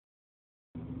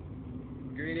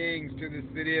Greetings to the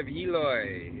city of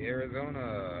Eloy,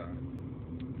 Arizona.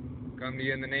 Come to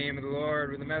you in the name of the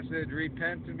Lord with the message,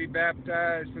 repent and be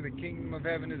baptized, for the kingdom of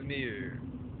heaven is near.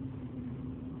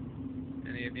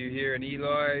 Any of you here in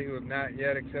Eloy who have not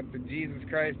yet accepted Jesus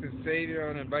Christ as Savior, I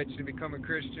want to invite you to become a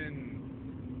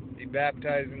Christian, be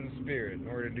baptized in the Spirit. In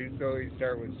order to do so, you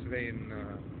start with saying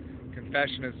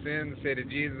confession of sins. Say to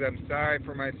Jesus, I'm sorry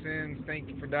for my sins. Thank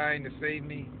you for dying to save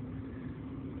me.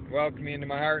 Welcome me into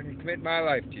my heart and commit my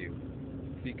life to you.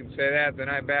 If you can say that, then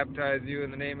I baptize you in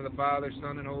the name of the Father,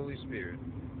 Son, and Holy Spirit.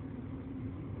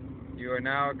 You are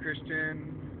now a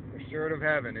Christian, assured of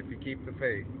heaven if you keep the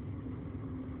faith.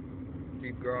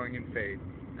 Keep growing in faith.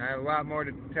 I have a lot more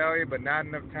to tell you, but not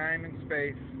enough time and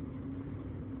space.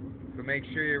 So make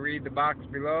sure you read the box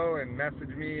below and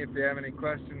message me if you have any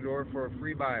questions or for a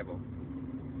free Bible.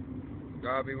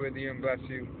 God be with you and bless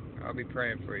you. I'll be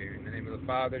praying for you. In the name of the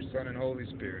Father, Son, and Holy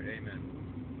Spirit. Amen.